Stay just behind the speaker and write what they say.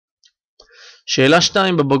שאלה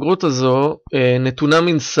 2 בבגרות הזו נתונה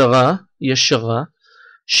מנסרה ישרה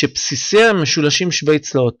שבסיסיה הם משולשים שווי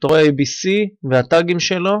צלעות. אתה רואה ABC והטאגים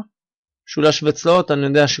שלו, משולש שווה צלעות, אני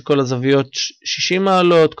יודע שכל הזוויות 60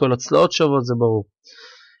 מעלות, כל הצלעות שוות, זה ברור.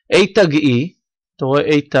 A תג E, אתה רואה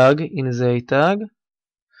A תג, הנה זה A תג,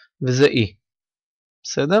 וזה E.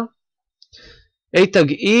 בסדר? A תג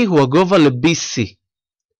E הוא הגובה ל-BC.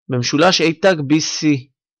 במשולש A תג BC,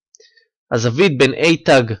 הזווית בין A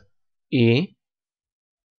תג E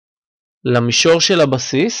למישור של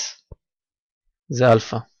הבסיס זה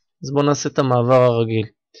אלפא. אז בואו נעשה את המעבר הרגיל.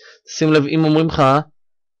 שים לב, אם אומרים לך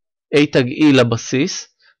A תג E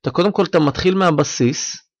לבסיס, אתה קודם כל אתה מתחיל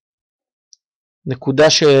מהבסיס, נקודה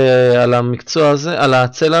שעל המקצוע הזה, על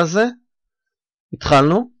הצלע הזה,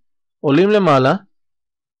 התחלנו, עולים למעלה,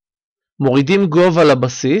 מורידים גובה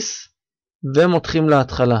לבסיס, ומותחים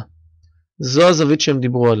להתחלה. זו הזווית שהם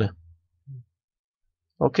דיברו עליה.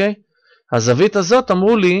 אוקיי? הזווית הזאת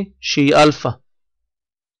אמרו לי שהיא אלפא.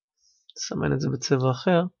 נסמן את זה בצבע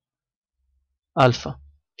אחר. אלפא.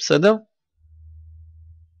 בסדר?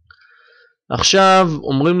 עכשיו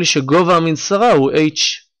אומרים לי שגובה המנסרה הוא h.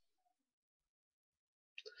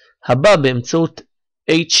 הבא באמצעות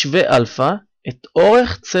h ואלפא את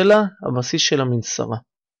אורך צלע הבסיס של המנסרה.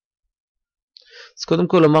 אז קודם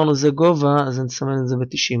כל אמרנו זה גובה, אז נסמן את זה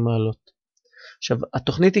ב-90 מעלות. עכשיו,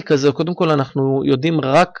 התוכנית היא כזו, קודם כל אנחנו יודעים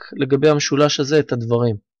רק לגבי המשולש הזה את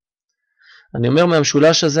הדברים. אני אומר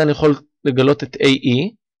מהמשולש הזה אני יכול לגלות את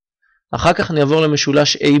AE, אחר כך אני אעבור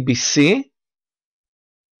למשולש ABC,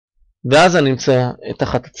 ואז אני אמצא את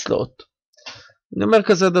אחת הצלעות. אני אומר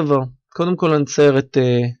כזה דבר, קודם כל אני אצייר את...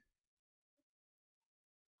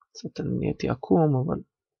 קצת אני נהייתי עקום, אבל...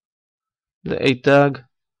 זה A תג,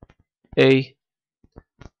 A,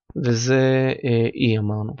 וזה E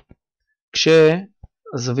אמרנו.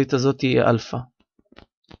 כשהזווית הזאת תהיה אלפא,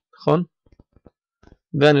 נכון?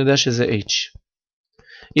 ואני יודע שזה H.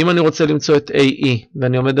 אם אני רוצה למצוא את AE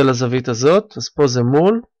ואני עומד על הזווית הזאת, אז פה זה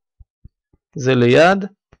מול, זה ליד,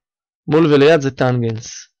 מול וליד זה טנגנס.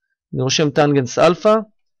 אני רושם טנגנס אלפא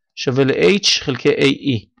שווה ל-H חלקי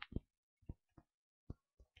AE.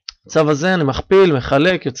 בצו הזה אני מכפיל,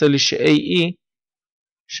 מחלק, יוצא לי ש-AE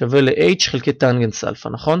שווה ל-H חלקי טנגנס אלפא,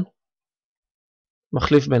 נכון?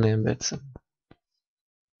 מחליף ביניהם בעצם.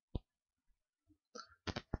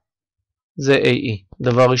 זה AE,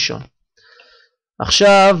 דבר ראשון.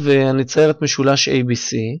 עכשיו אני אצייר את משולש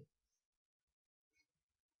ABC.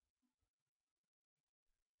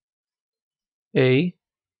 A,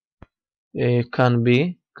 כאן B,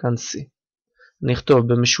 כאן C. נכתוב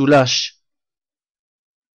במשולש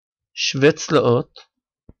שווה צלעות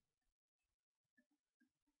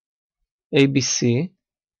ABC,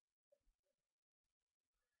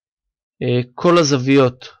 כל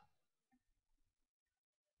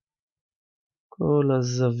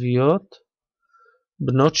הזוויות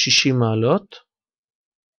בנות 60 מעלות,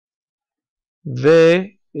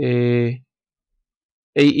 ו-AE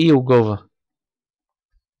הוא גובה.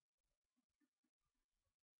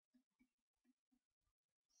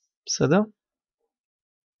 בסדר?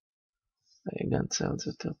 רגע, נצייר את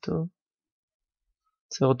זה יותר טוב.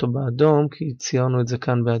 נצייר אותו באדום, כי ציירנו את זה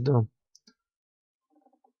כאן באדום.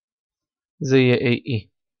 זה יהיה AE.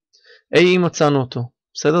 AE מצאנו אותו.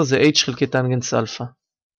 בסדר? זה H חלקי טנגנס אלפא.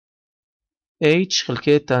 H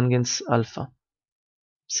חלקי טנגנס אלפא.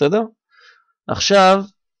 בסדר? עכשיו,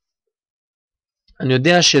 אני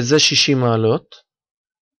יודע שזה 60 מעלות.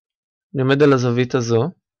 אני עומד על הזווית הזו.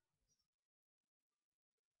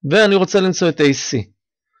 ואני רוצה למצוא את AC.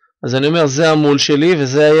 אז אני אומר, זה המול שלי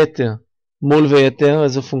וזה היתר. מול ויתר,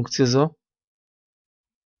 איזו פונקציה זו?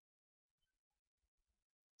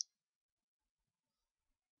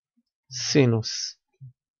 סינוס.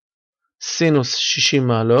 סינוס 60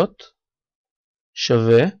 מעלות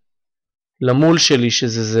שווה למול שלי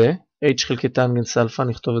שזה זה, h חלקי טנגנס אלפא,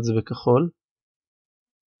 נכתוב את זה בכחול,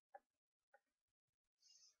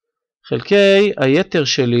 חלקי היתר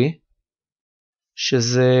שלי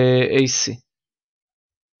שזה AC.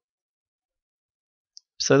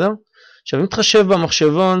 בסדר? עכשיו אם תחשב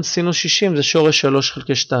במחשבון סינוס 60 זה שורש 3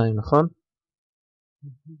 חלקי 2, נכון?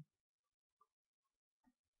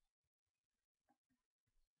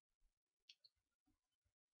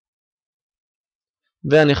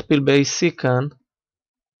 ואני אכפיל ב-AC כאן.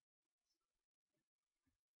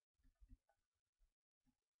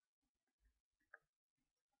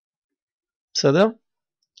 בסדר?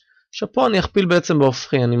 עכשיו פה אני אכפיל בעצם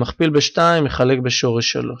בהופכי. אני מכפיל ב-2, מחלק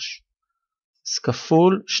בשורש 3. אז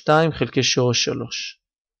כפול 2 חלקי שורש 3.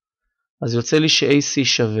 אז יוצא לי ש-AC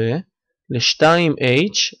שווה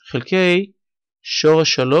ל-2H חלקי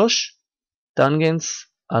שורש 3 טנגנס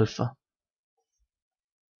אלפא.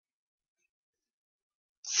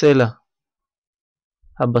 צלע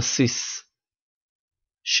הבסיס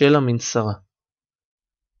של המנסרה.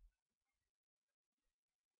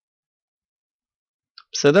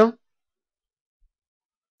 בסדר?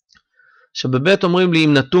 עכשיו בבית אומרים לי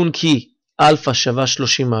אם נתון כי אלפא שווה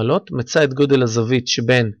 30 מעלות, מצא את גודל הזווית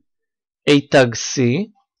שבין A תג C,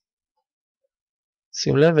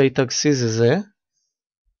 שים לב, A תג C זה,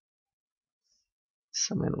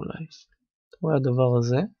 סמן אולי, אתה רואה הדבר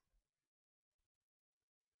הזה,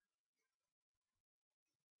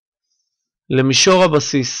 למישור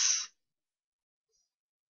הבסיס.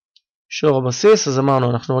 מישור הבסיס, אז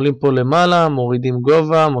אמרנו, אנחנו עולים פה למעלה, מורידים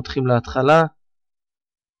גובה, מותחים להתחלה,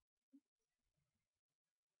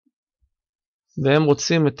 והם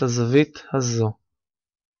רוצים את הזווית הזו.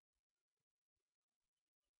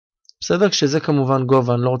 בסדר? כשזה כמובן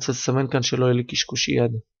גובה, אני לא רוצה לסמן כאן שלא יהיה לי קשקושי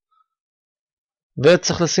יד.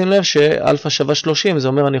 וצריך לשים לב שאלפא שווה 30, זה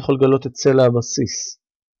אומר אני יכול לגלות את צלע הבסיס.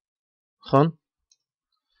 נכון?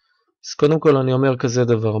 אז קודם כל אני אומר כזה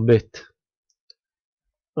דבר, ב'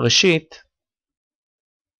 ראשית,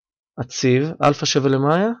 הציב, אלפא שווה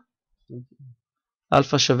למה היה?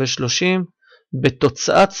 אלפא שווה 30,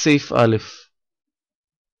 בתוצאת סעיף א'.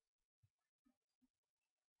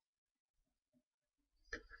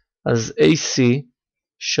 אז AC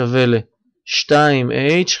שווה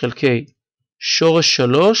ל-2H חלקי שורש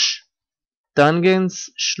 3 טנגנס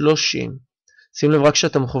 30. שים לב רק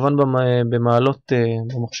שאתה מכוון במעלות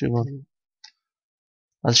במחשבון.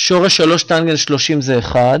 אז שורש 3 טנגנס 30 זה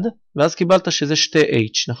 1, ואז קיבלת שזה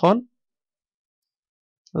 2H, נכון?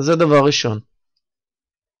 אז זה דבר ראשון.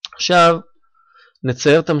 עכשיו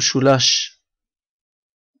נצייר את המשולש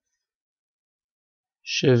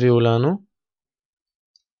שהביאו לנו.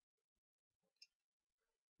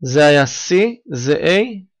 זה היה C, זה A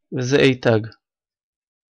וזה A תג.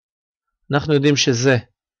 אנחנו יודעים שזה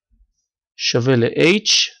שווה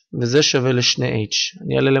ל-H וזה שווה ל-2H.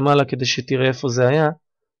 אני אעלה למעלה כדי שתראה איפה זה היה.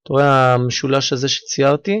 אתה רואה המשולש הזה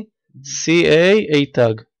שציירתי? CA, A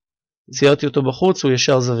תג. ציירתי אותו בחוץ, הוא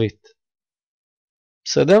ישר זווית.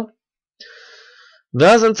 בסדר?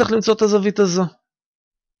 ואז אני צריך למצוא את הזווית הזו.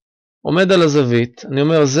 עומד על הזווית, אני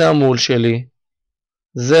אומר זה המול שלי.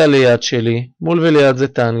 זה הליד שלי, מול וליד זה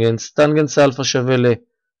טנגנס, טנגנס אלפא שווה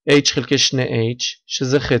ל-H חלקי 2H,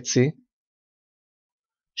 שזה חצי,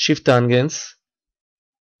 שיפט טנגנס,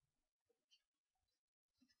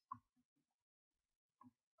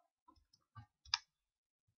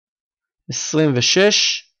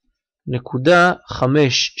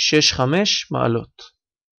 ,565 מעלות.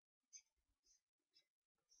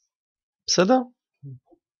 בסדר?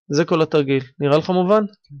 זה כל התרגיל. נראה לך מובן?